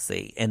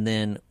Biloxi. And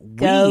then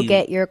go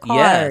get your card.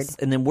 Yes,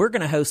 and then we're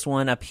going to host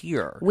one up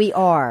here. We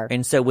are.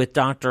 And so with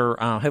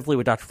hopefully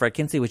with Dr. Fred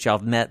Kinsey, which y'all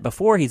have met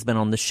before. He's been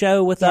on the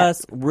show with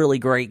us. Really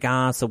great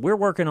guy. So we're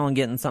working on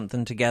getting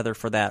something together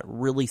for that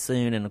really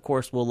soon. And, of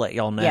course, we'll let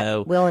y'all know. Yeah,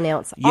 we'll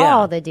announce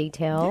all the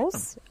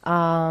details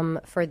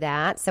for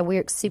that. So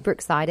we're super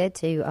excited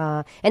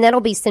to and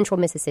that'll be Central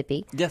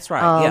Mississippi. That's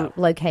right,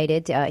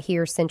 located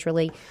here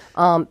centrally.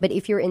 But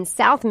if you're in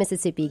South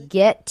Mississippi,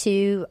 get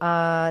to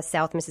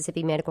South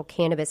Mississippi medical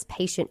cannabis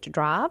patient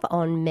drive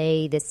on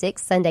May the 6th,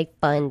 Sunday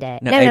Fun Day.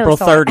 No, April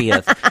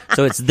 30th.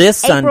 So it's this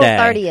Sunday.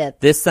 April 30th.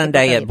 This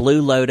Sunday at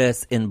Blue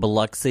Lotus in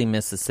Biloxi,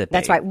 Mississippi.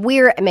 That's right.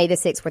 We're May the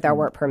 6th with our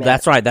work permit.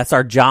 That's right. That's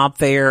our job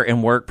fair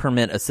and work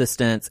permit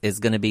assistance is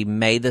going to be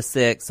May the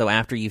 6th. So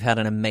after you've had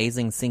an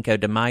amazing Cinco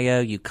de Mayo,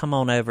 you come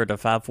on over to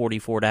 540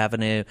 Ford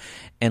Avenue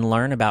and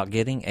learn about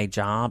getting a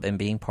job and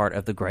being part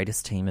of the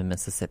greatest team in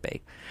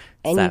Mississippi.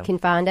 And you can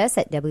find us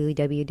at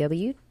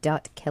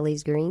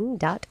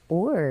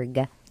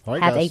www.kellysgreen.org.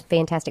 Right, Have guys. a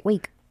fantastic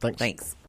week. Thanks. Thanks.